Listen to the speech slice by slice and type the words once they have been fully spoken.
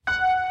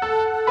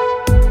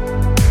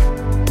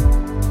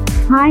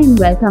Hi and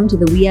welcome to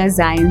the We Are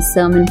Zion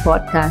Sermon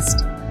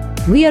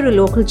Podcast. We are a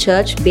local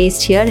church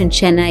based here in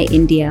Chennai,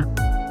 India.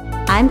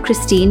 I'm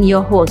Christine,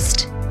 your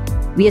host.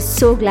 We are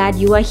so glad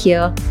you are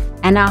here,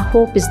 and our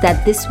hope is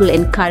that this will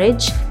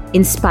encourage,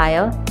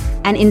 inspire,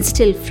 and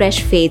instill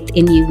fresh faith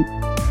in you.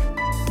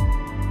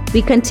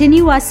 We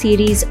continue our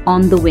series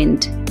on the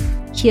wind.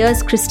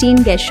 Here's Christine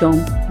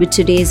Geshom with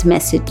today's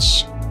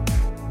message.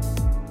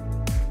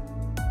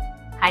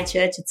 Hi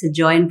church, it's a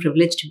joy and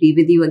privilege to be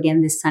with you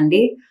again this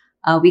Sunday.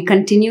 We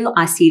continue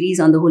our series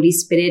on the Holy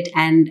Spirit,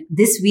 and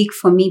this week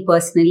for me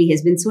personally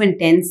has been so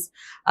intense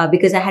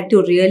because I had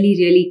to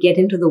really get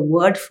into the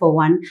Word for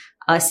one.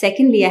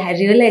 Secondly, I had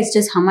realized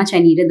just how much I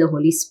needed the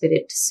Holy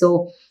Spirit.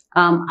 So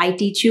I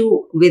teach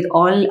you with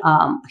all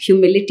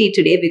humility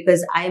today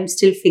because I am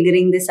still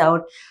figuring this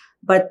out.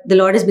 But the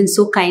Lord has been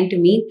so kind to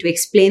me to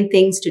explain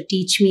things, to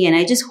teach me, and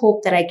I just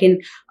hope that I can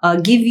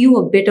give you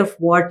a bit of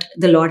what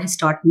the Lord has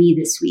taught me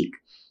this week.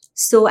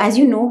 So as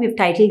you know, we've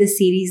titled this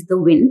series The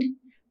Wind.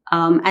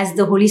 As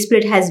the Holy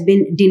Spirit has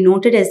been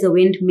denoted as the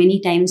wind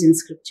many times in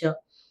Scripture.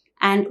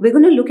 And we're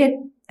going to look at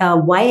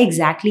why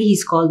exactly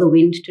He's called the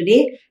wind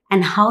today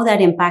and how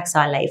that impacts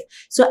our life.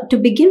 So to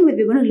begin with,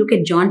 we're going to look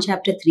at John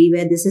chapter 3,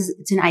 where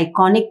it's an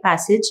iconic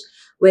passage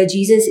where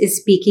Jesus is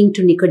speaking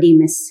to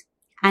Nicodemus.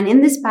 And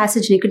in this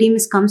passage,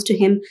 Nicodemus comes to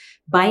Him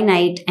by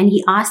night and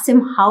he asks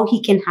Him how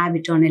he can have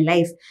eternal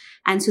life.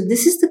 And so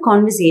this is the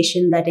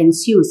conversation that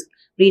ensues.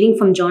 Reading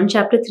from John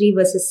chapter 3,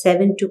 verses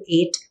 7 to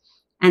 8.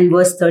 And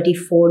verse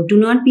 34, do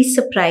not be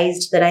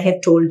surprised that I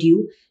have told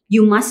you,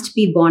 you must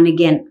be born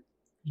again,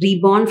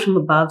 reborn from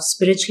above,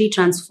 spiritually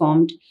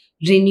transformed,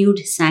 renewed,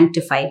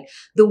 sanctified.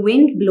 The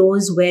wind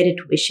blows where it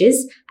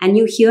wishes, and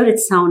you hear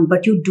its sound,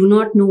 but you do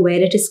not know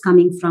where it is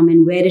coming from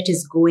and where it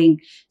is going.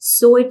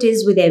 So it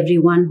is with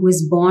everyone who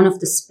is born of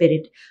the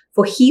Spirit.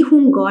 For he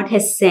whom God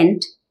has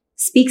sent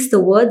speaks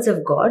the words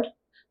of God,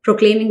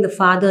 proclaiming the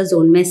Father's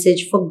own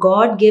message. For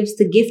God gives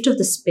the gift of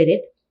the Spirit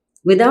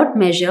without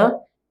measure,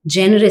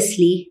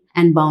 generously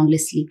and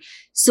boundlessly.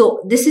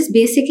 So this is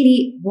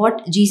basically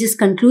what Jesus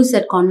concludes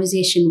that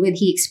conversation with.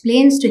 He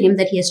explains to him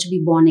that he has to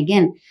be born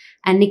again.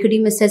 And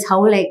Nicodemus says,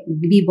 how will I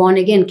be born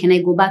again? Can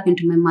I go back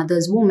into my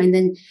mother's womb? And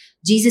then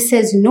Jesus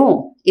says,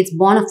 no, it's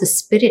born of the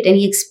Spirit. And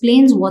he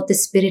explains what the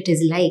Spirit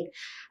is like.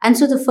 And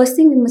so the first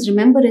thing we must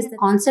remember is the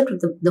concept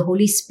of the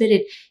Holy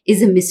Spirit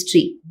is a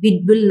mystery.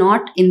 We will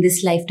not in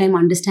this lifetime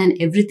understand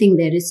everything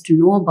there is to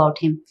know about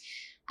him.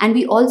 And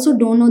we also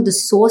don't know the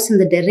source and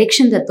the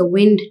direction that the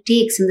wind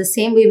takes, in the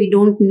same way we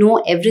don't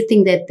know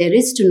everything that there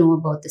is to know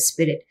about the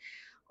Spirit.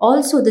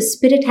 Also, the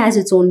Spirit has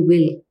its own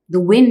will. The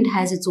wind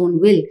has its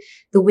own will.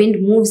 The wind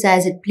moves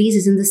as it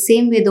pleases. In the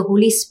same way, the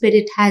Holy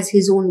Spirit has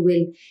His own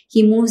will.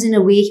 He moves in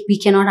a way we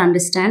cannot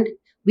understand.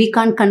 We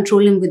can't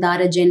control Him with our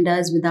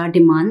agendas, with our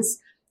demands.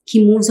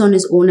 He moves on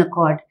His own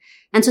accord.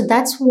 And so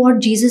that's what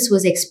Jesus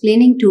was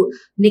explaining to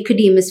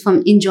Nicodemus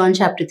in John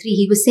chapter 3.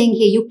 He was saying,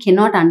 hey, you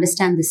cannot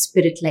understand the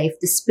Spirit life.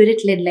 The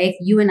Spirit-led life,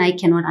 you and I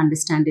cannot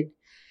understand it.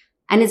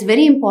 And it's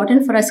very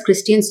important for us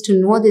Christians to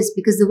know this,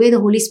 because the way the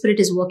Holy Spirit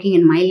is working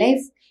in my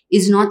life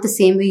is not the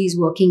same way He's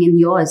working in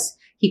yours.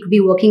 He could be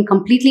working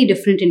completely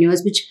different in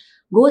yours, which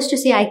goes to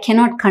say I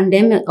cannot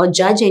condemn or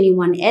judge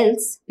anyone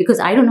else because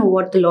I don't know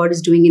what the Lord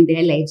is doing in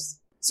their lives.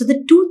 So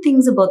the two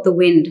things about the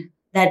wind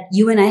that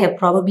you and I have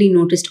probably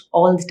noticed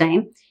all the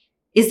time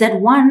is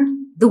that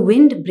one, the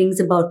wind brings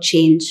about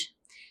change.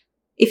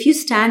 If you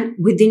stand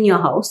within your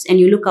house and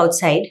you look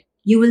outside,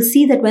 you will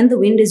see that when the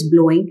wind is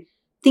blowing,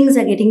 things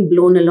are getting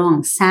blown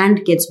along.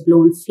 Sand gets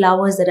blown,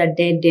 flowers that are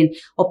dead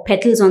or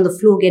petals on the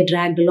floor get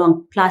dragged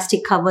along,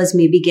 plastic covers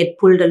maybe get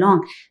pulled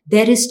along.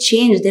 There is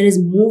change, there is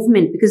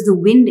movement because the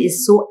wind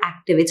is so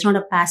active. It's not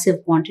a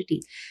passive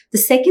quantity. The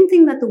second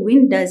thing that the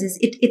wind does is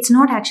it's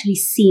not actually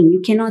seen.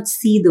 You cannot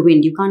see the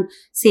wind. You can't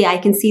say, I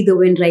can see the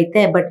wind right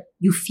there, but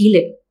you feel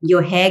it.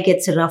 Your hair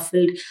gets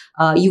ruffled.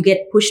 You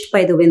get pushed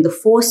by the wind. The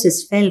force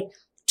is felt.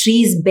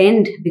 Trees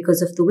bend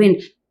because of the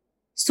wind.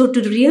 So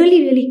to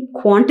really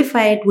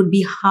quantify it would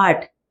be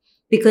hard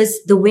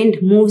because the wind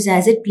moves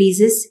as it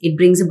pleases. It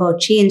brings about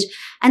change.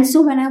 And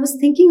so when I was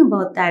thinking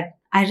about that,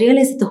 I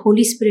realized that the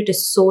Holy Spirit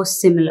is so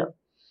similar.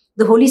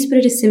 The Holy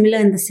Spirit is similar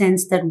in the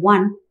sense that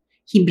one,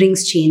 He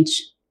brings change.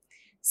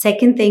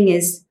 Second thing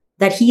is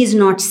that He is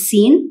not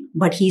seen,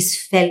 but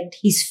He's felt.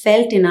 He's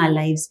felt in our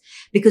lives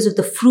because of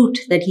the fruit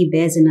that He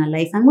bears in our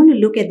life. I'm going to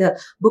look at the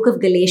book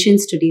of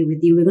Galatians today with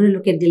you. We're going to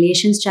look at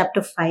Galatians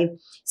chapter 5,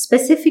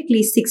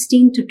 specifically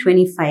 16 to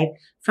 25.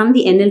 From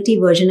the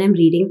NLT version I'm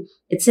reading,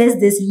 it says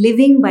this,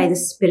 living by the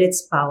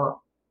Spirit's power.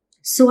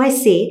 So I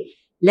say,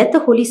 let the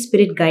Holy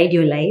Spirit guide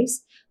your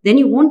lives. Then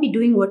you won't be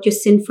doing what your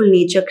sinful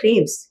nature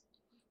craves.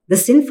 The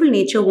sinful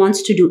nature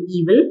wants to do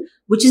evil,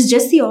 which is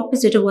just the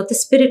opposite of what the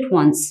Spirit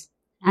wants.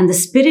 And the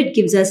Spirit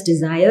gives us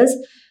desires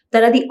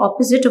that are the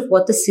opposite of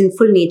what the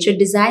sinful nature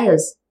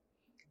desires.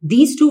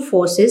 These two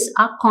forces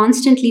are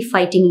constantly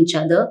fighting each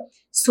other,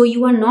 so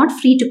you are not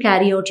free to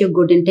carry out your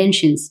good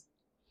intentions.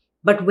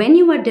 But when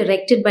you are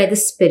directed by the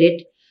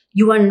Spirit,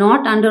 you are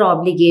not under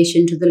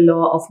obligation to the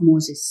law of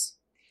Moses.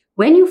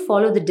 When you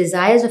follow the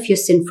desires of your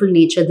sinful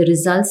nature, the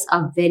results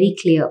are very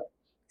clear.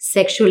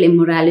 Sexual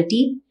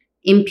immorality,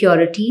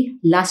 impurity,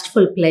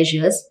 lustful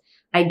pleasures,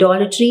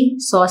 idolatry,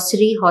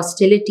 sorcery,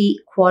 hostility,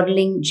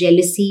 quarreling,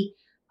 jealousy,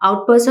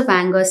 outbursts of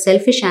anger,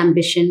 selfish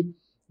ambition,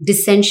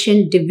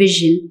 dissension,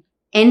 division,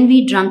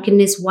 envy,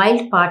 drunkenness,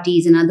 wild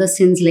parties, and other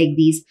sins like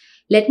these.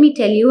 Let me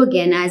tell you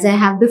again, as I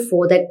have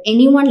before, that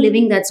anyone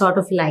living that sort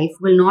of life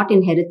will not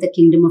inherit the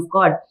kingdom of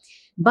God.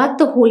 But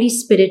the Holy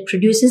Spirit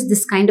produces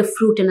this kind of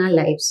fruit in our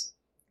lives: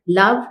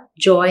 love,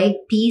 joy,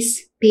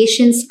 peace,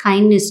 patience,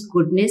 kindness,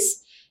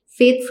 goodness,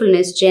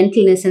 faithfulness,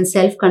 gentleness, and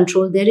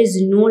self-control. There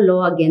is no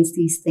law against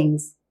these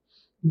things.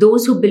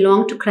 Those who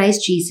belong to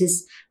Christ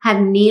Jesus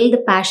have nailed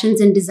the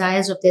passions and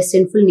desires of their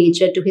sinful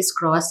nature to his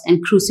cross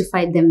and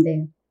crucified them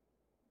there.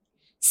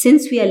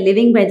 Since we are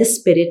living by the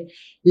Spirit,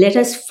 let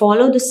us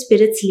follow the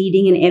Spirit's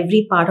leading in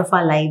every part of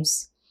our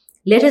lives.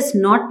 Let us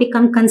not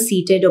become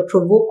conceited or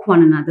provoke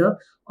one another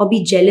or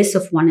be jealous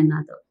of one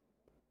another.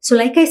 So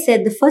like I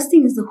said, the first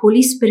thing is the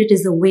Holy Spirit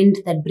is the wind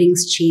that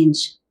brings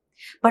change.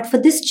 But for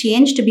this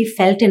change to be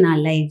felt in our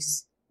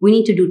lives, we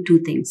need to do two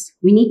things.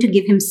 We need to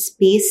give him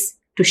space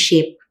to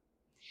shape.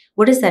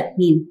 What does that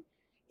mean?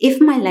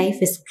 If my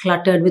life is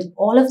cluttered with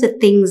all of the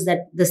things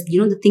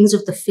the things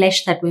of the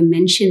flesh that were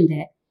mentioned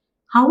there,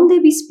 how will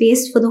there be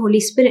space for the Holy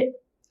Spirit?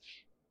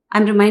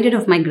 I'm reminded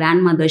of my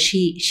grandmother.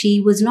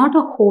 She was not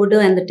a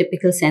hoarder in the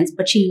typical sense,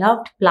 but she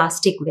loved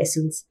plastic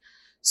vessels.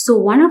 So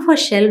one of her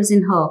shelves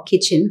in her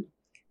kitchen,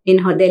 in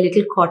their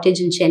little cottage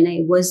in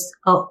Chennai, was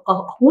a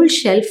whole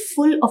shelf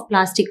full of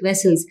plastic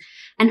vessels.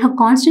 And her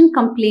constant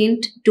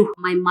complaint to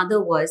my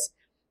mother was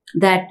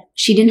that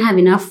she didn't have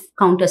enough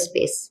counter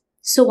space.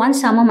 So one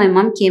summer, my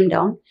mom came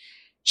down.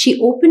 She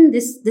opened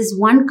this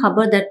one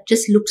cupboard that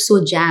just looked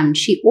so jammed.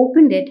 She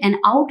opened it and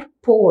out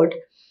poured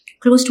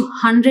close to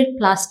 100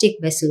 plastic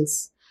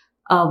vessels,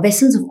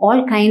 vessels of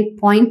all kind,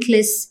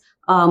 pointless,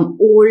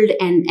 old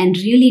and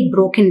really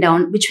broken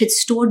down, which had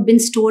been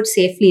stored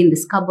safely in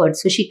this cupboard.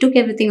 So she took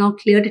everything out,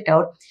 cleared it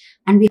out,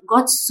 and we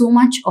got so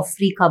much of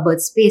free cupboard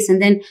space. And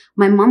then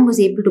my mom was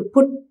able to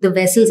put the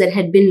vessels that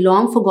had been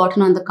long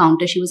forgotten on the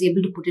counter. She was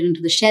able to put it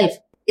into the shelf.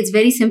 It's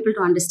very simple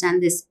to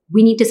understand this.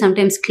 We need to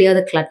sometimes clear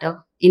the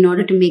clutter in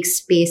order to make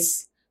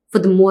space for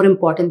the more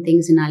important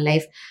things in our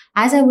life.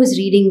 As I was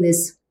reading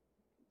this,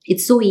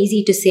 it's so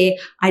easy to say,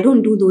 I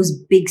don't do those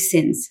big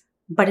sins.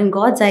 But in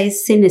God's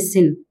eyes, sin is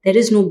sin. There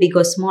is no big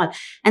or small.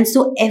 And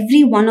so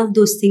every one of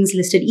those things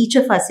listed, each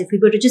of us, if we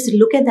were to just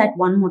look at that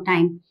one more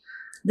time,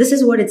 this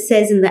is what it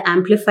says in the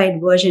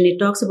Amplified Version. It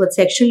talks about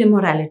sexual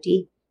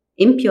immorality,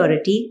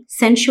 impurity,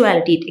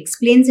 sensuality. It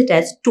explains it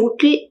as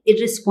total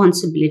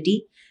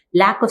irresponsibility,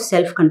 lack of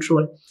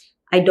self-control,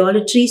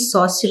 idolatry,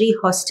 sorcery,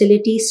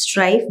 hostility,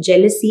 strife,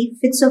 jealousy,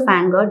 fits of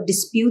anger,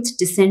 disputes,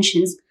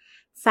 dissensions,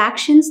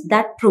 factions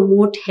that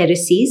promote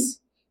heresies,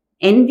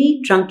 envy,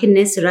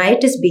 drunkenness,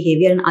 riotous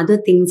behavior, and other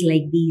things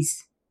like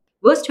these.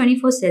 Verse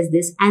 24 says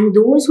this, and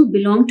those who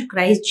belong to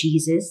Christ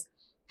Jesus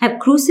have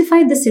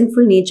crucified the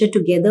sinful nature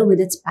together with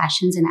its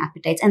passions and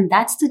appetites. And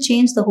that's the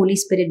change the Holy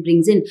Spirit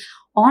brings in.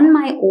 On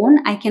my own,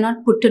 I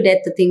cannot put to death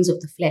the things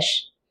of the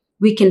flesh.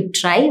 We can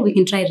try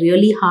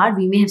really hard.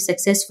 We may have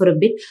success for a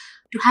bit.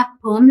 To have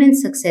permanent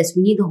success,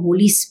 we need the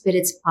Holy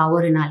Spirit's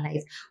power in our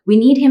life. We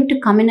need him to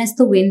come in as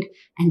the wind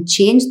and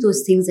change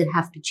those things that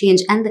have to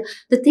change. And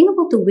the thing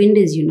about the wind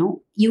is, you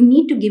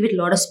need to give it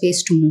a lot of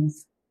space to move.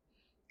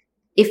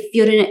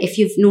 If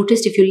you've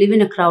noticed, if you live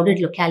in a crowded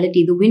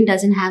locality, the wind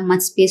doesn't have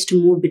much space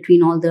to move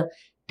between all the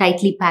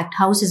tightly packed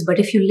houses. But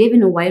if you live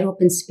in a wide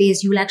open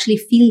space, you will actually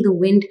feel the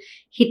wind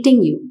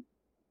hitting you.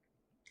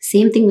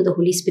 Same thing with the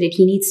Holy Spirit.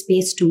 He needs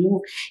space to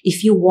move.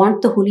 If you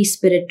want the Holy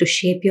Spirit to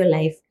shape your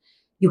life,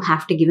 you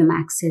have to give him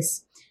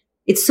access.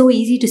 It's so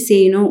easy to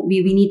say,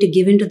 we need to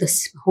give into the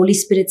Holy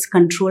Spirit's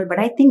control. But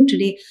I think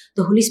today,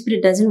 the Holy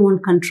Spirit doesn't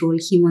want control.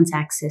 He wants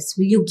access.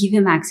 Will you give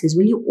him access?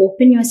 Will you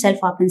open yourself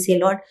up and say,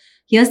 Lord,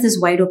 here's this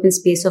wide open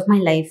space of my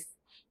life.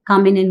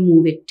 Come in and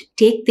move it.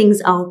 Take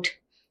things out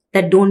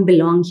that don't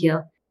belong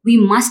here. We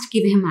must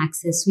give him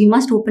access. We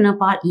must open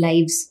up our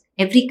lives,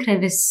 every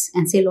crevice,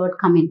 and say, Lord,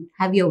 come in,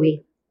 have your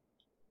way.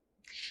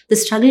 The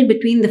struggle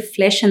between the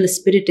flesh and the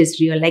spirit is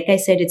real. Like I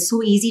said, it's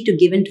so easy to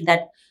give into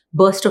that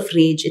burst of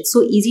rage. It's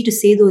so easy to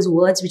say those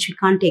words which we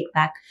can't take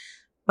back.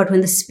 But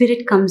when the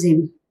Spirit comes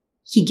in,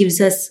 he gives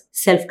us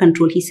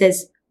self-control. He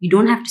says, you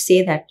don't have to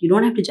say that. You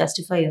don't have to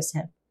justify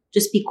yourself.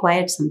 Just be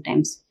quiet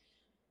sometimes.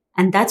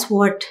 And that's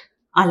what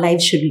our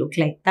lives should look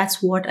like.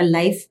 That's what a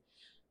life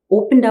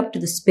opened up to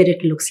the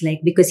Spirit looks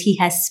like, because he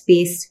has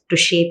space to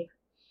shape.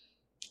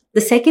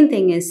 The second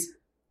thing is,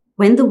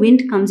 when the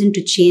wind comes in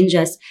to change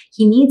us,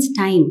 he needs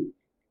time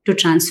to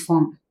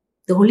transform.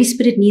 The Holy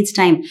Spirit needs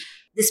time.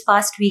 This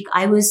past week,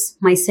 I was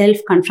myself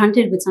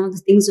confronted with some of the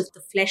things of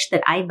the flesh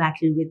that I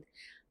battle with.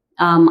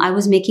 I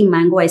was making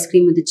mango ice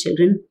cream with the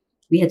children.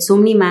 We had so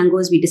many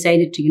mangoes, we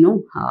decided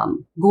to,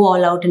 go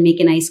all out and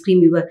make an ice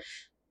cream.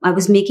 I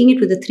was making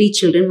it with the 3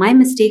 children. My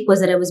mistake was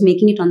that I was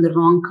making it on the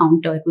wrong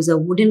counter. It was a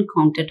wooden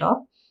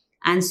countertop.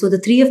 And so the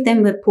three of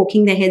them were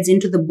poking their heads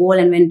into the bowl.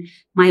 And when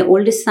my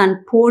oldest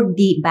son poured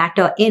the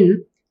batter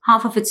in,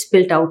 half of it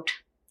spilt out.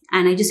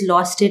 And I just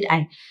lost it.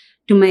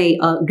 To my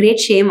great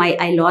shame,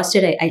 I lost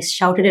it. I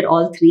shouted at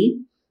all three.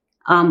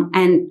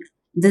 And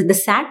the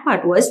sad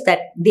part was that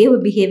they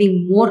were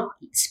behaving more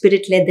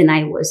spirit-led than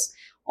I was.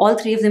 All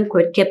three of them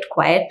kept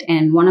quiet,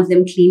 and one of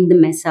them cleaned the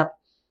mess up.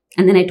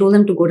 And then I told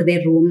them to go to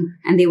their room,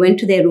 and they went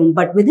to their room.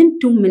 But within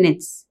 2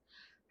 minutes,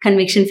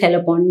 conviction fell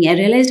upon me. I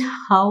realized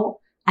how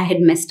I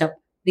had messed up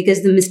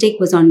because the mistake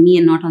was on me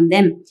and not on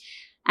them.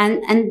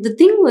 And the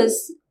thing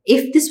was,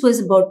 if this was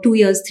about 2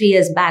 years, 3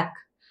 years back,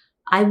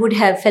 I would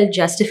have felt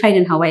justified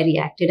in how I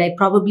reacted. I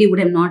probably would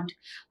have not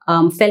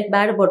felt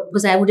bad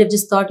because I would have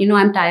just thought,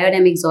 I'm tired,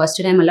 I'm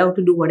exhausted, I'm allowed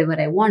to do whatever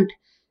I want.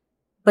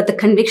 But the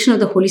conviction of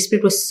the Holy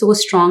Spirit was so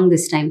strong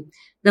this time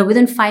that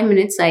within 5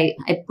 minutes, I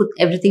put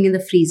everything in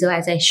the freezer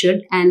as I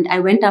should. And I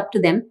went up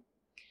to them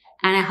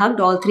and I hugged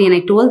all three and I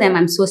told them,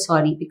 I'm so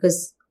sorry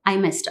because I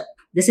messed up.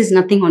 This is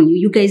nothing on you.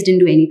 You guys didn't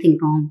do anything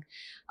wrong.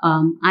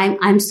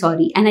 I'm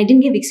sorry. And I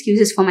didn't give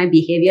excuses for my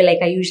behavior like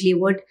I usually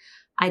would.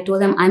 I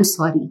told them, I'm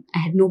sorry. I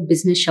had no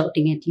business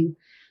shouting at you.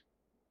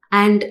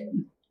 And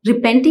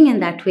repenting in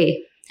that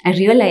way, I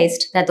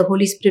realized that the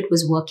Holy Spirit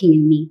was working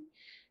in me.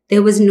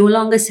 There was no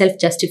longer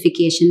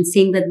self-justification,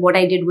 saying that what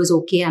I did was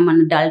okay, I'm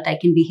an adult, I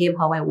can behave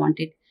how I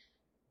wanted.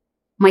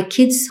 My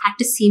kids had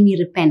to see me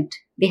repent.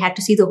 They had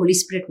to see the Holy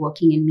Spirit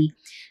working in me.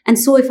 And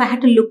so if I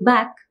had to look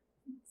back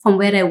from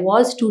where I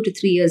was 2 to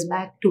 3 years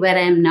back to where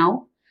I am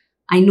now,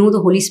 I know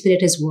the Holy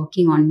Spirit is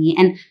working on me.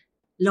 And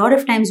a lot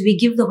of times we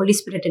give the Holy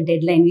Spirit a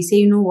deadline. We say,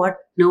 you know what?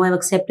 Now I've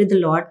accepted the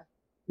Lord.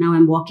 Now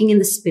I'm walking in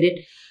the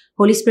Spirit.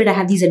 Holy Spirit, I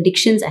have these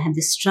addictions. I have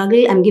this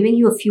struggle. I'm giving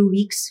you a few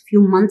weeks,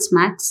 few months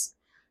max.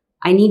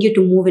 I need you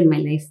to move in my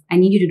life. I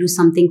need you to do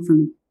something for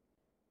me.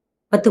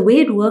 But the way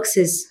it works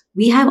is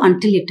we have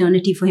until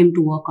eternity for Him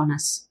to work on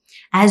us.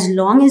 As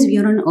long as we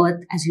are on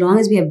earth, as long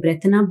as we have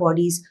breath in our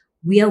bodies,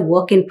 we are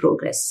work in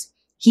progress.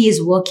 He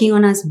is working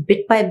on us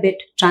bit by bit,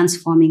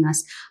 transforming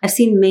us. I've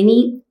seen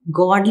many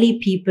godly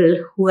people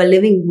who are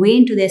living way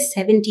into their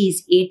 70s,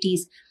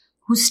 80s,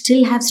 who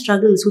still have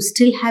struggles, who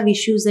still have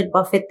issues that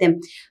buffet them.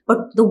 But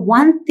the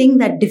one thing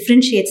that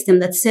differentiates them,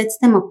 that sets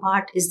them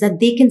apart, is that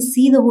they can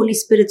see the Holy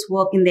Spirit's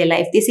work in their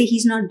life. They say,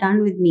 He's not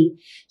done with me.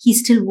 He's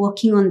still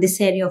working on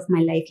this area of my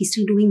life. He's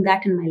still doing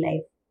that in my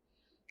life.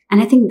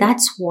 And I think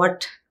that's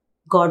what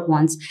God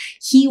wants.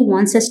 He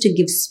wants us to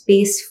give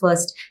space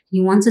first.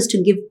 He wants us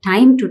to give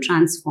time to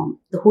transform.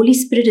 The Holy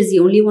Spirit is the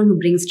only one who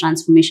brings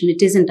transformation.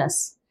 It isn't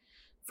us.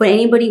 For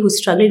anybody who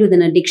struggled with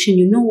an addiction,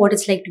 you know what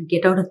it's like to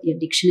get out of the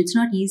addiction. It's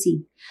not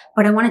easy.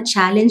 But I want to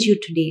challenge you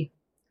today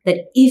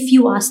that if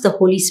you ask the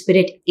Holy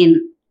Spirit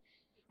in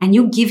and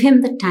you give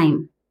Him the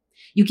time,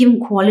 you give Him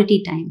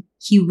quality time,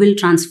 He will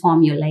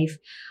transform your life.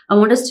 I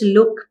want us to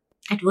look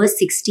at verse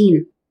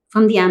 16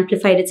 from the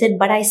Amplified. It said,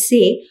 "But I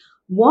say,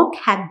 walk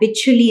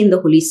habitually in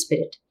the Holy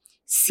Spirit.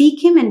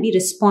 Seek Him and be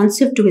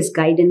responsive to His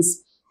guidance,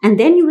 and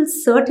then you will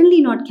certainly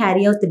not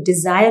carry out the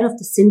desire of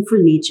the sinful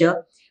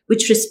nature,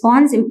 which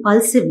responds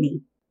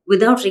impulsively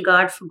without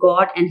regard for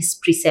God and His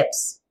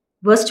precepts."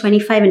 Verse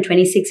 25 and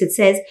 26, it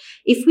says,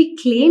 "If we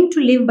claim to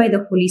live by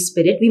the Holy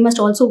Spirit, we must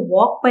also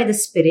walk by the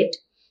Spirit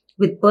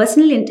with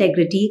personal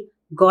integrity,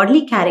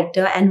 godly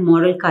character, and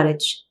moral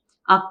courage.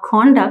 Our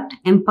conduct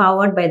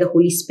empowered by the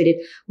Holy Spirit.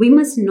 We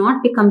must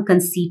not become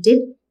conceited,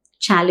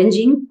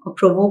 challenging, or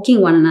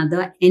provoking one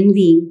another,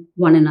 envying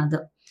one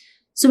another."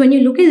 So when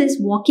you look at this,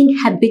 walking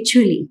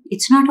habitually,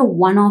 it's not a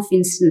one-off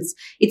instance.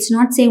 It's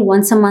not saying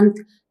once a month,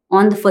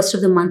 on the first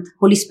of the month,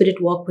 Holy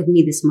Spirit, walk with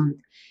me this month.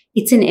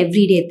 It's an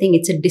everyday thing.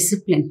 It's a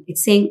discipline.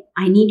 It's saying,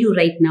 I need you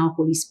right now,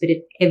 Holy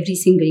Spirit, every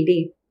single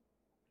day.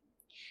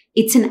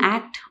 It's an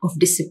act of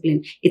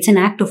discipline. It's an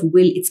act of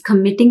will. It's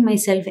committing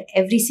myself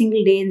every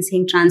single day and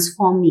saying,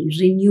 transform me,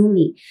 renew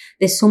me.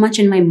 There's so much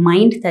in my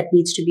mind that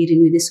needs to be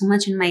renewed. There's so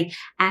much in my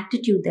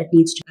attitude that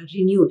needs to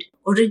be renewed.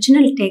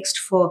 Original text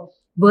for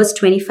verse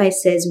 25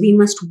 says, we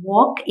must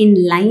walk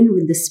in line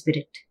with the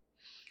Spirit.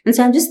 And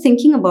so I'm just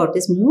thinking about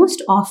this.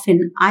 Most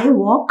often I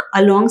walk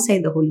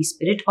alongside the Holy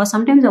Spirit, or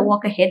sometimes I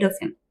walk ahead of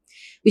Him,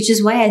 which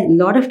is why I a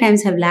lot of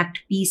times have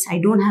lacked peace. I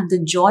don't have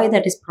the joy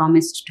that is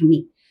promised to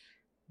me.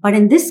 But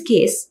in this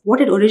case,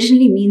 what it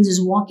originally means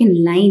is walk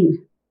in line,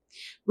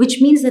 which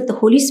means that the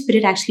Holy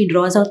Spirit actually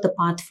draws out the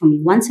path for me.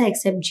 Once I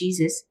accept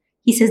Jesus,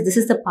 He says, this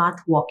is the path,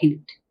 walk in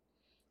it.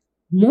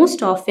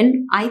 Most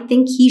often, I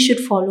think He should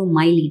follow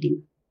my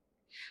leading.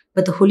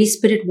 But the Holy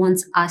Spirit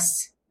wants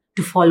us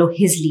to follow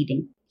His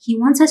leading. He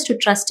wants us to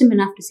trust Him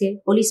enough to say,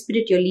 Holy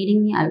Spirit, you're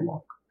leading me, I'll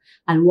walk.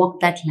 I'll walk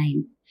that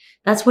line.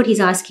 That's what He's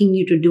asking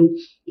you to do.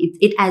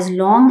 It as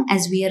long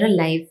as we are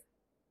alive,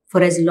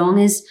 for as long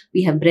as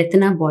we have breath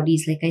in our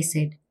bodies, like I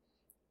said,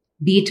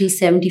 be it till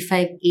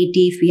 75,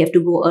 80, if we have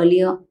to go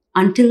earlier,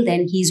 until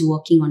then, He's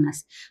working on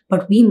us.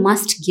 But we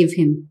must give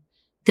Him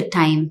the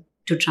time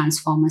to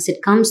transform us.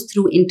 It comes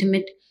through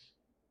intimate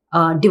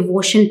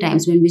devotion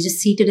times when we're just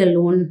seated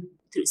alone,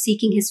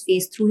 seeking His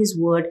face through His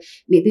word.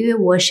 Maybe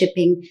we're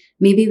worshiping.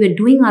 Maybe we're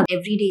doing our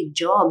everyday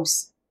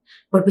jobs.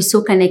 but we're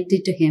so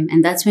connected to Him,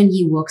 and that's when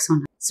He works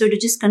on us. So to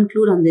just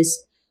conclude on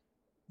this,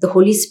 the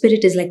Holy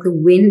Spirit is like the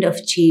wind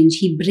of change.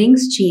 He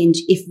brings change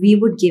if we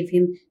would give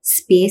Him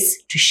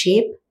space to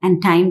shape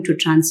and time to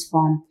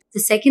transform. The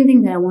second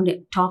thing that I want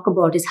to talk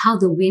about is how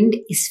the wind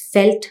is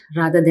felt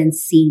rather than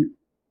seen.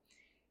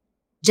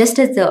 Just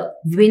as the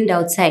wind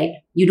outside,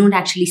 you don't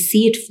actually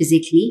see it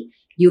physically,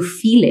 you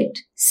feel it.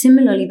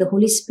 Similarly, the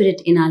Holy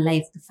Spirit in our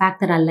life, the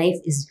fact that our life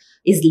is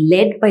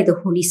led by the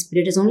Holy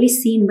Spirit is only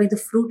seen by the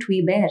fruit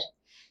we bear,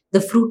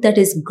 the fruit that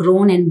is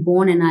grown and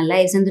born in our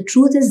lives. And the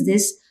truth is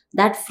this,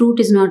 that fruit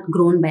is not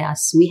grown by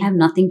us. We have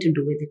nothing to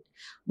do with it.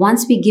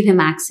 Once we give Him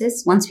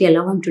access, once we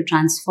allow Him to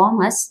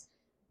transform us,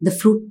 the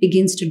fruit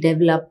begins to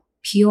develop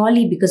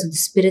purely because of the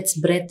Spirit's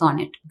breath on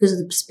it, because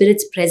of the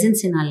Spirit's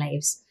presence in our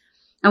lives.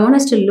 I want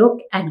us to look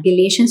at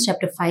Galatians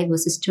chapter 5,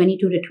 verses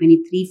 22 to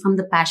 23 from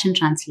the Passion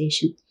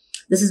Translation.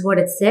 This is what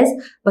it says.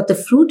 But the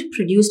fruit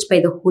produced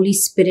by the Holy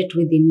Spirit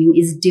within you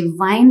is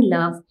divine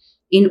love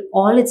in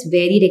all its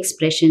varied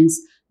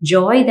expressions,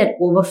 joy that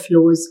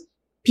overflows,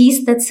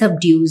 peace that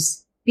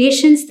subdues,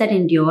 patience that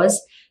endures,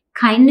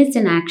 kindness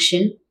in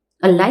action,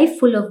 a life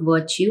full of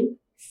virtue,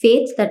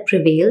 faith that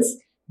prevails,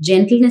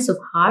 gentleness of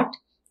heart,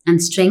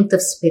 and strength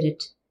of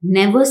spirit.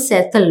 Never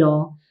set the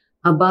law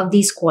above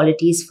these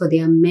qualities, for they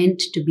are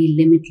meant to be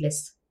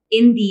limitless.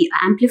 In the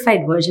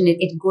Amplified Version,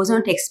 it goes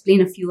on to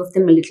explain a few of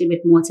them a little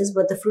bit more. It says,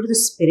 but the fruit of the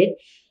Spirit,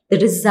 the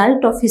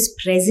result of His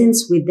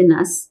presence within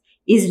us,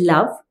 is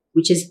love,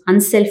 which is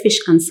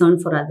unselfish concern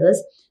for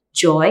others,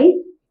 joy,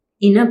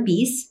 inner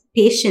peace,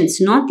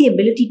 patience, not the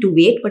ability to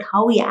wait, but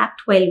how we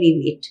act while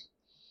we wait,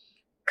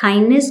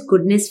 kindness,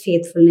 goodness,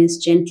 faithfulness,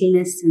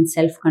 gentleness, and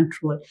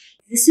self-control.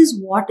 This is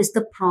what is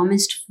the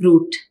promised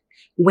fruit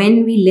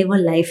when we live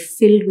a life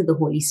filled with the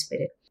Holy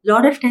Spirit. A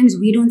lot of times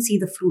we don't see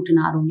the fruit in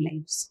our own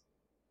lives.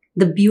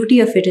 The beauty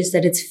of it is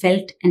that it's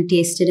felt and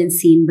tasted and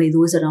seen by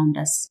those around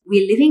us.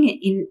 We're living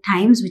in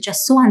times which are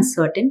so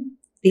uncertain.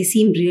 They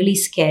seem really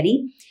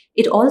scary.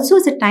 It also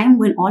is a time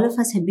when all of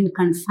us have been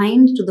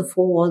confined to the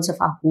four walls of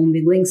our home.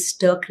 We're going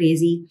stir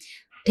crazy.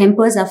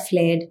 Tempers are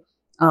flared.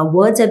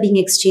 Words are being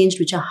exchanged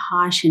which are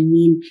harsh and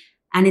mean.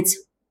 And it's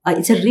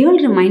a real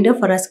reminder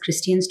for us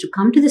Christians to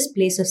come to this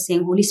place of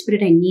saying, Holy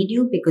Spirit, I need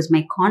you because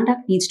my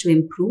conduct needs to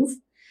improve.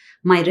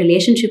 My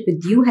relationship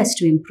with you has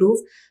to improve.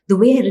 The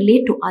way I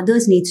relate to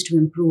others needs to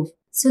improve.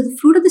 So the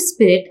fruit of the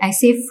Spirit, I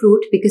say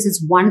fruit because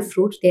it's one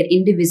fruit. They're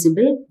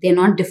indivisible. They're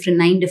not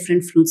 9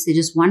 different fruits. They're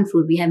just one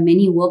fruit. We have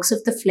many works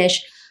of the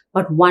flesh,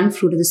 but one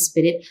fruit of the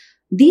Spirit.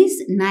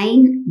 These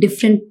 9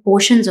 different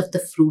portions of the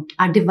fruit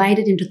are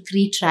divided into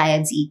 3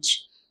 triads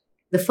each.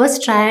 The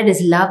first triad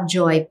is love,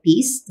 joy,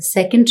 peace. The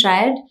second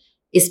triad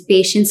is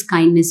patience,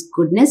 kindness,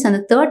 goodness. And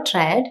the third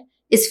triad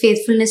is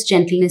faithfulness,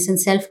 gentleness, and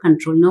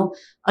self-control. Now,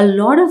 a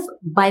lot of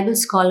Bible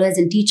scholars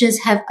and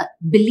teachers have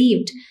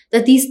believed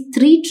that these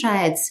 3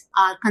 triads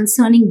are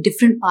concerning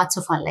different parts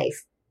of our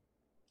life.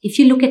 If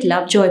you look at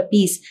love, joy,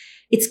 peace,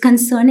 it's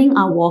concerning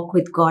our walk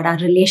with God, our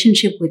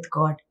relationship with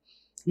God.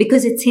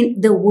 Because it's in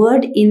the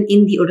word in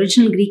the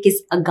original Greek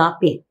is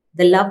agape.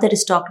 The love that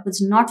is talked about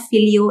is not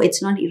phileo,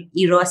 it's not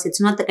eros,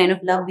 it's not the kind of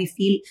love we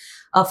feel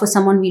for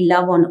someone we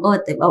love on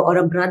earth or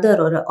a brother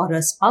or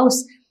a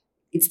spouse.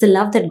 It's the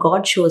love that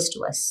God shows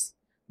to us.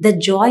 The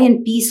joy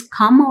and peace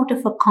come out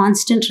of a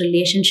constant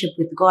relationship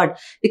with God.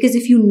 Because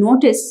if you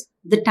notice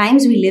the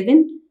times we live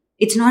in,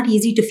 it's not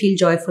easy to feel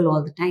joyful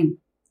all the time.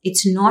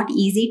 It's not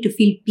easy to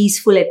feel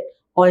peaceful at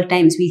all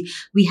times.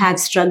 We have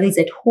struggles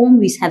at home.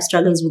 We have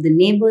struggles with the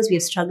neighbors. We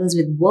have struggles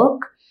with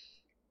work.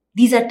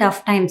 These are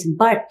tough times.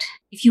 But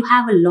if you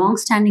have a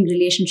long-standing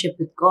relationship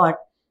with God,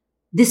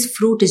 this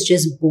fruit is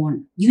just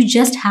born. You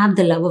just have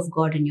the love of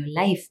God in your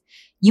life.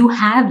 You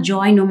have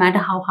joy no matter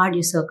how hard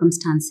your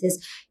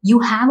circumstances. You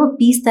have a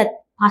peace that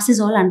passes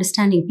all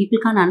understanding. People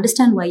can't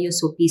understand why you're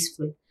so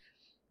peaceful.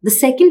 The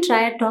second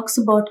triad talks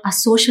about our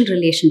social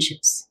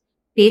relationships.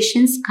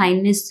 Patience,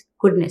 kindness,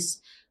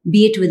 goodness.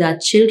 Be it with our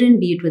children,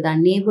 be it with our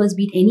neighbors,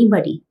 be it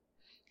anybody.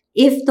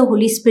 If the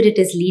Holy Spirit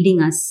is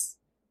leading us,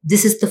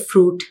 this is the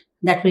fruit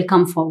that will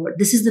come forward.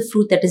 This is the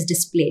fruit that is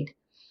displayed.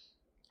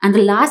 And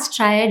the last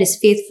triad is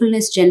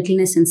faithfulness,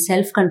 gentleness, and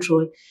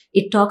self-control.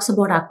 It talks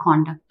about our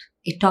conduct.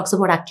 It talks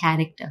about our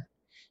character.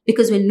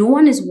 Because when no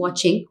one is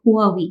watching, who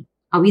are we?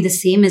 Are we the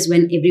same as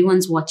when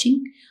everyone's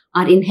watching?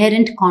 Our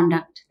inherent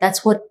conduct.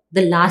 That's what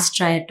the last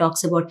triad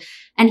talks about.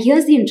 And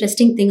here's the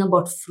interesting thing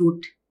about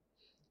fruit.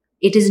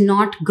 It is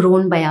not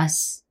grown by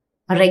us.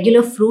 A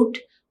regular fruit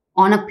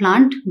on a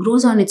plant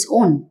grows on its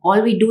own.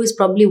 All we do is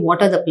probably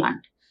water the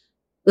plant.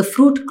 The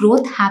fruit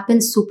growth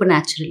happens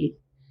supernaturally.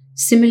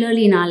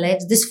 Similarly, in our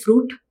lives, this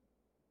fruit,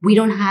 we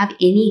don't have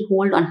any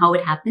hold on how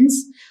it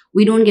happens.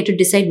 We don't get to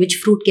decide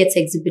which fruit gets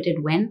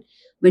exhibited when.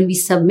 When we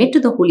submit to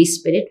the Holy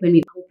Spirit, when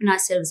we open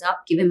ourselves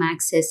up, give Him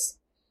access,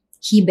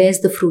 He bears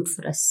the fruit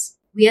for us.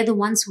 We are the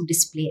ones who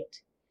display it,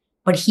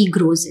 but He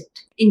grows it.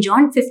 In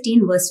John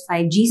 15, verse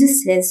 5,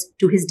 Jesus says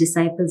to His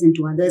disciples and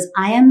to others,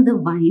 I am the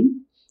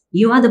vine,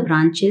 you are the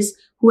branches.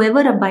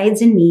 Whoever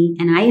abides in me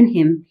and I in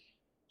him,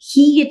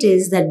 He it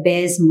is that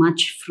bears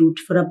much fruit,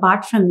 for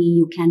apart from me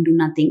you can do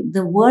nothing.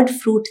 The word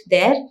fruit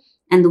there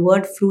and the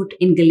word fruit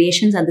in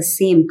Galatians are the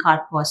same,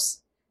 karpos.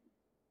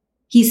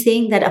 He's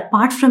saying that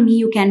apart from me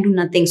you can do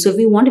nothing. So if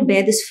we want to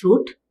bear this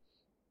fruit,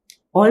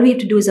 all we have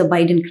to do is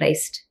abide in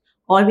Christ.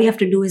 All we have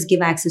to do is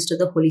give access to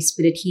the Holy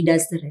Spirit. He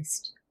does the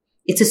rest.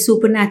 It's a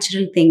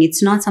supernatural thing.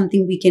 It's not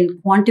something we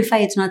can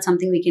quantify. It's not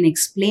something we can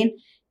explain.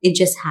 It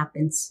just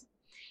happens.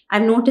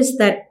 I've noticed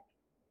that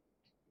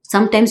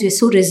sometimes we're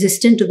so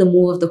resistant to the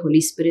move of the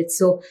Holy Spirit.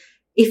 So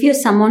if you're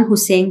someone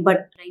who's saying,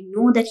 but I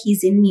know that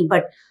He's in me,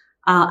 but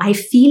I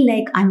feel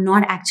like I'm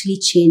not actually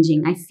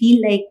changing. I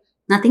feel like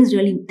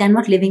I'm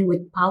not living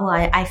with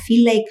power. I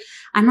feel like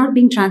I'm not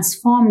being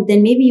transformed.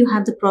 Then maybe you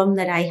have the problem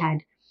that I had,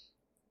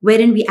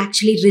 wherein we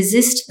actually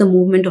resist the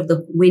movement of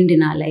the wind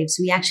in our lives.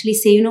 We actually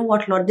say, you know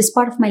what, Lord, this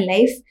part of my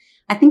life,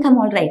 I think I'm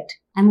all right.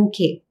 I'm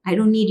okay. I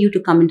don't need you to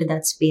come into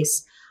that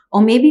space.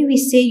 Or maybe we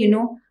say,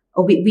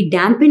 or we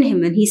dampen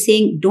Him and He's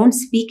saying, don't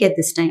speak at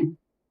this time.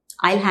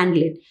 I'll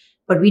handle it.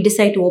 But we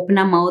decide to open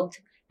our mouth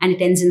and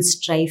it ends in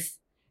strife.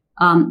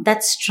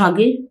 That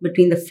struggle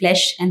between the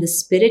flesh and the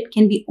spirit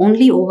can be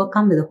only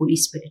overcome with the Holy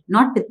Spirit,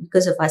 not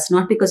because of us,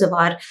 not because of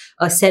our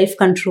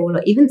self-control,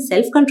 or even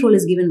self-control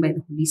is given by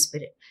the Holy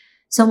Spirit.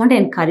 So I want to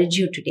encourage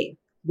you today,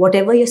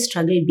 whatever your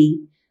struggle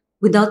be,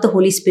 without the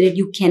Holy Spirit,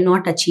 you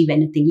cannot achieve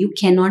anything. You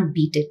cannot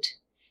beat it.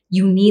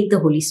 You need the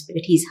Holy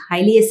Spirit. He's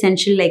highly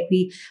essential, like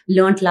we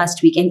learned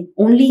last week, and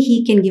only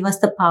He can give us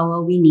the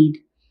power we need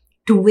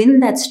to win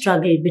that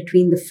struggle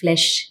between the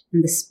flesh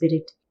and the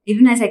spirit.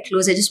 Even as I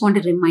close, I just want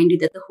to remind you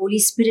that the Holy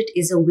Spirit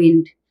is a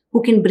wind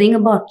who can bring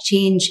about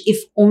change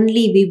if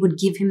only we would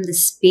give Him the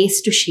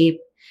space to shape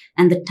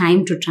and the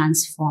time to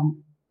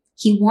transform.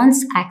 He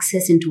wants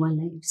access into our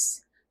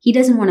lives. He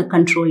doesn't want to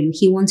control you.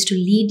 He wants to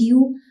lead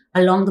you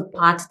along the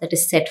path that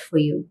is set for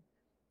you.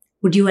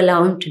 Would you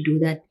allow Him to do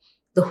that?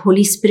 The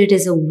Holy Spirit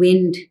is a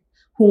wind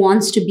who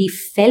wants to be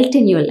felt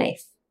in your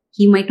life.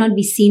 He might not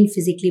be seen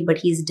physically, but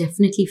He is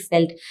definitely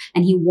felt,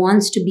 and He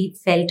wants to be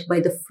felt by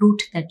the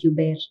fruit that you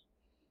bear.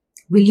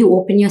 Will you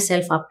open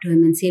yourself up to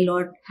Him and say,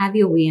 Lord, have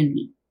your way in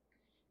me.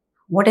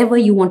 Whatever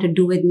you want to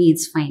do with me,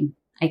 it's fine.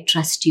 I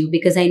trust you,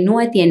 because I know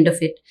at the end of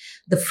it,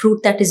 the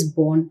fruit that is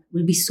born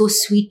will be so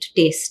sweet to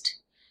taste,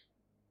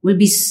 will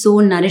be so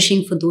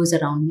nourishing for those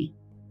around me.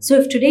 So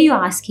if today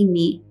you're asking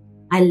me,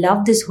 I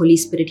love this Holy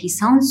Spirit. He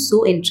sounds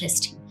so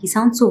interesting. He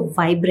sounds so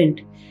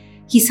vibrant.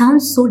 He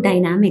sounds so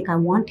dynamic. I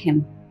want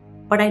Him.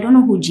 But I don't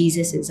know who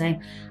Jesus is.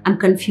 I'm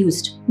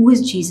confused. Who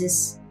is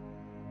Jesus?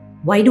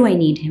 Why do I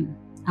need Him?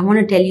 I want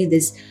to tell you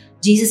this.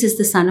 Jesus is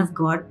the Son of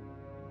God.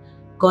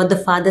 God the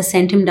Father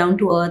sent Him down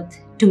to earth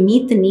to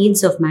meet the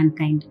needs of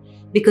mankind.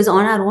 Because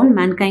on our own,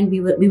 mankind,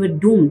 we were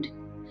doomed.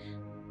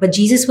 But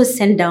Jesus was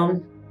sent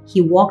down. He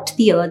walked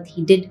the earth.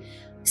 He did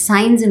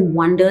signs and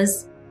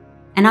wonders.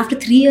 And after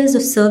 3 years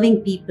of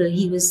serving people,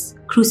 He was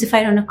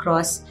crucified on a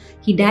cross.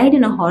 He died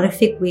in a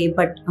horrific way,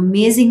 but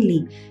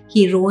amazingly,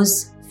 He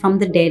rose from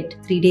the dead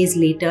 3 days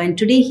later. And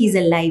today He's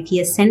alive.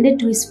 He ascended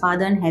to His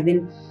Father in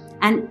heaven.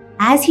 And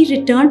as He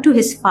returned to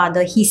His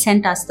Father, He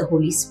sent us the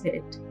Holy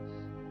Spirit.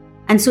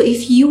 And so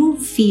if you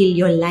feel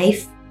your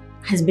life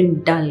has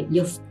been dull,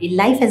 your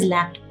life has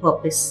lacked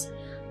purpose,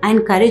 I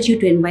encourage you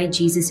to invite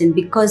Jesus in,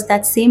 because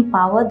that same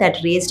power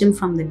that raised Him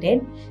from the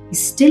dead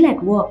is still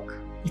at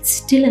work. It's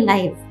still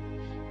alive.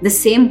 The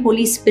same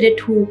Holy Spirit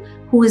who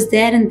was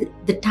there in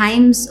the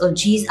times of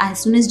Jesus,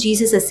 as soon as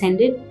Jesus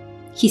ascended,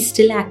 He's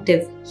still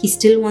active. He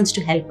still wants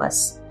to help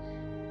us.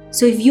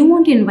 So if you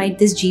want to invite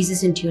this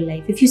Jesus into your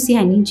life, if you say,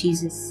 I need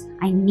Jesus,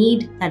 I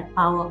need that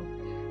power,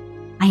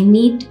 I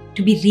need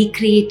to be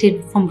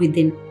recreated from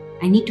within,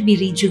 I need to be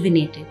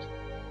rejuvenated,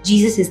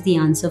 Jesus is the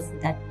answer for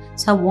that.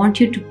 So I want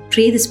you to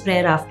pray this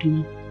prayer after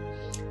me.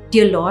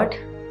 Dear Lord,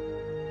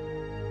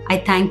 I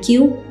thank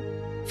You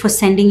for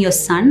sending Your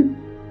Son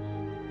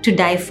to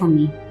die for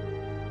me.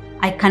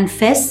 I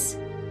confess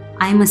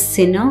I am a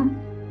sinner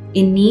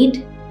in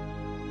need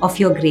of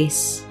Your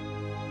grace.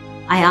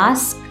 I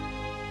ask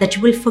that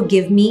You will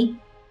forgive me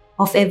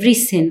of every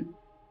sin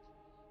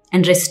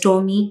and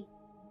restore me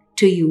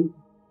to You.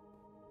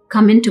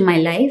 Come into my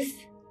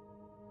life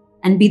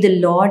and be the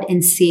Lord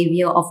and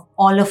Savior of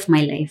all of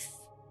my life.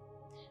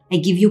 I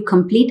give You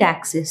complete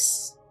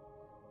access.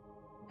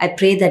 I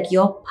pray that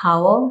Your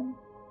power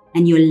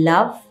and Your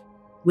love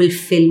will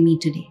fill me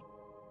today.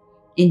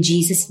 In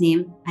Jesus'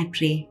 name, I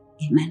pray.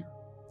 Amen.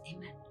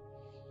 Amen.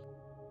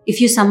 If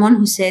you're someone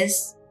who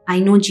says, I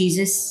know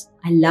Jesus,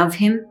 I love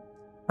Him,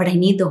 but I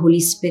need the Holy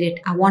Spirit.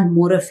 I want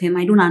more of Him.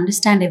 I don't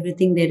understand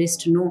everything there is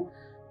to know,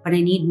 but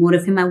I need more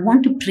of Him. I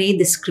want to pray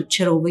this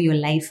scripture over your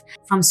life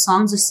from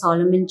Songs of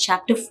Solomon,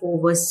 chapter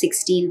 4, verse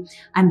 16.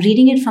 I'm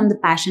reading it from the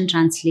Passion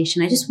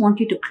Translation. I just want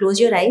you to close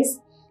your eyes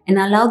and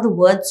allow the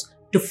words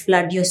to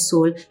flood your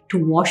soul,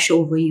 to wash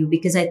over you,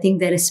 because I think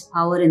there is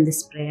power in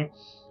this prayer.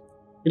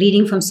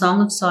 Reading from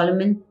Song of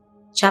Solomon,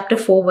 chapter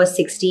 4, verse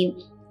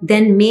 16.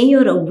 Then may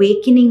Your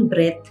awakening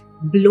breath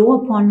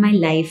blow upon my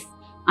life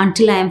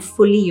until I am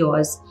fully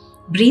Yours.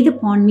 Breathe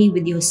upon me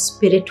with your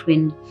spirit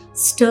wind.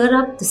 Stir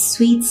up the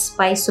sweet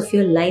spice of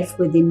your life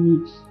within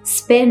me.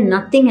 Spare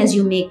nothing as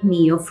you make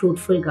me your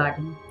fruitful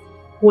garden.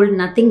 Hold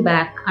nothing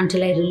back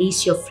until I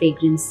release your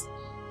fragrance.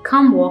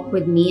 Come walk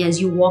with me as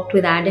you walked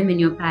with Adam in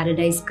your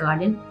paradise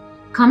garden.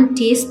 Come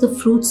taste the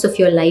fruits of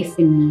your life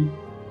in me.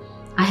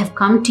 I have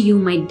come to you,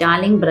 my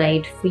darling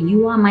bride, for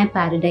you are my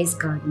paradise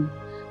garden.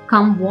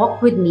 Come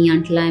walk with me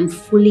until I am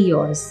fully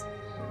yours.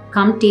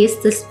 Come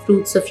taste the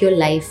fruits of your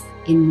life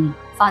in me.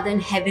 Father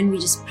in heaven, we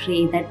just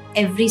pray that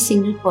every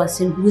single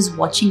person who is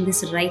watching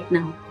this right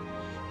now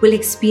will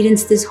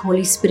experience this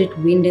Holy Spirit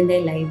wind in their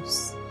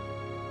lives.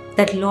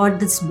 That Lord,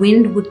 this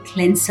wind would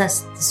cleanse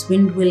us. This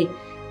wind will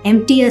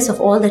empty us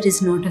of all that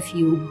is not of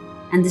you.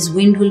 And this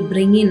wind will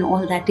bring in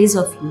all that is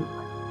of you.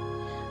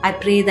 I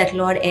pray that,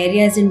 Lord,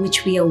 areas in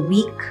which we are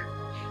weak,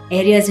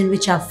 areas in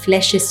which our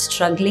flesh is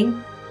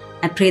struggling,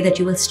 I pray that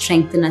you will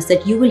strengthen us,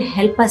 that you will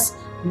help us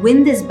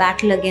win this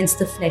battle against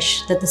the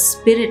flesh, that the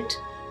Spirit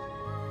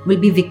will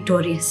be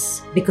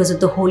victorious because of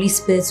the Holy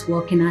Spirit's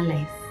work in our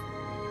life.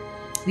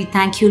 We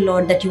thank you,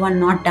 Lord, that you are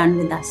not done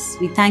with us.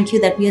 We thank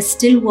you that we are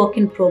still work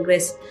in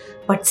progress,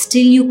 but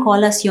still you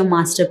call us your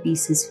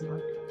masterpieces,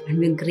 Lord. And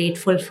we're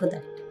grateful for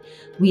that.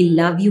 We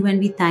love you and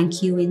we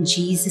thank you in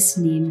Jesus'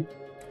 name.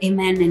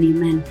 Amen and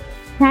amen.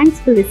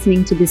 Thanks for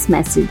listening to this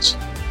message.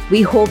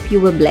 We hope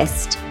you were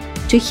blessed.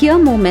 To hear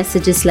more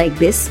messages like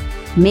this,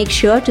 make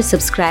sure to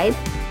subscribe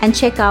and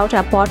check out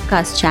our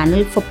podcast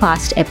channel for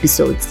past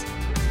episodes.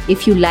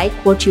 If you like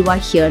what you are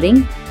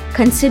hearing,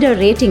 consider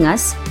rating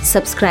us,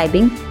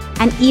 subscribing,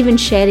 and even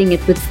sharing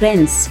it with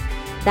friends.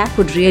 That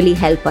would really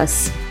help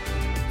us.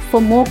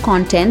 For more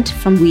content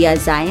from We Are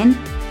Zion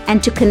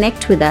and to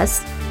connect with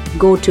us,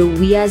 go to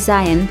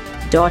wearezion.in.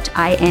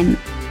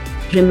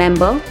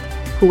 Remember,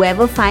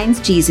 whoever finds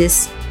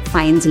Jesus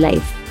finds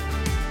life.